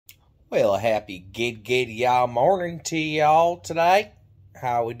Well, a happy good y'all morning to y'all today.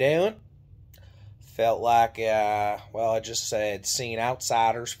 How we doing? Felt like, I just said seen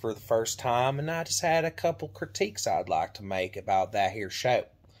Outsiders for the first time, and I just had a couple critiques I'd like to make about that here show.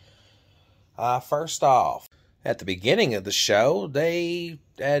 First off, at the beginning of the show, they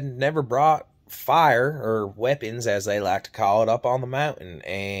had never brought fire, or weapons as they like to call it, up on the mountain,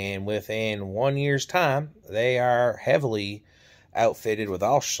 and within 1 year's time, they are heavily outfitted with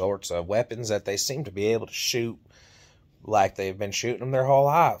all sorts of weapons that they seem to be able to shoot like they've been shooting them their whole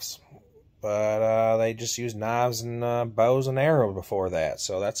lives. But they just used knives and bows and arrows before that,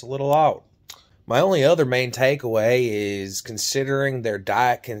 so that's a little odd. My only other main takeaway is, considering their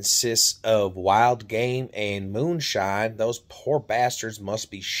diet consists of wild game and moonshine, those poor bastards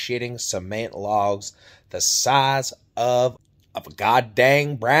must be shitting cement logs the size of a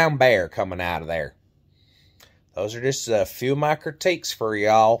goddamn brown bear coming out of there. Those are just a few of my critiques for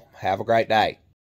y'all. Have a great day.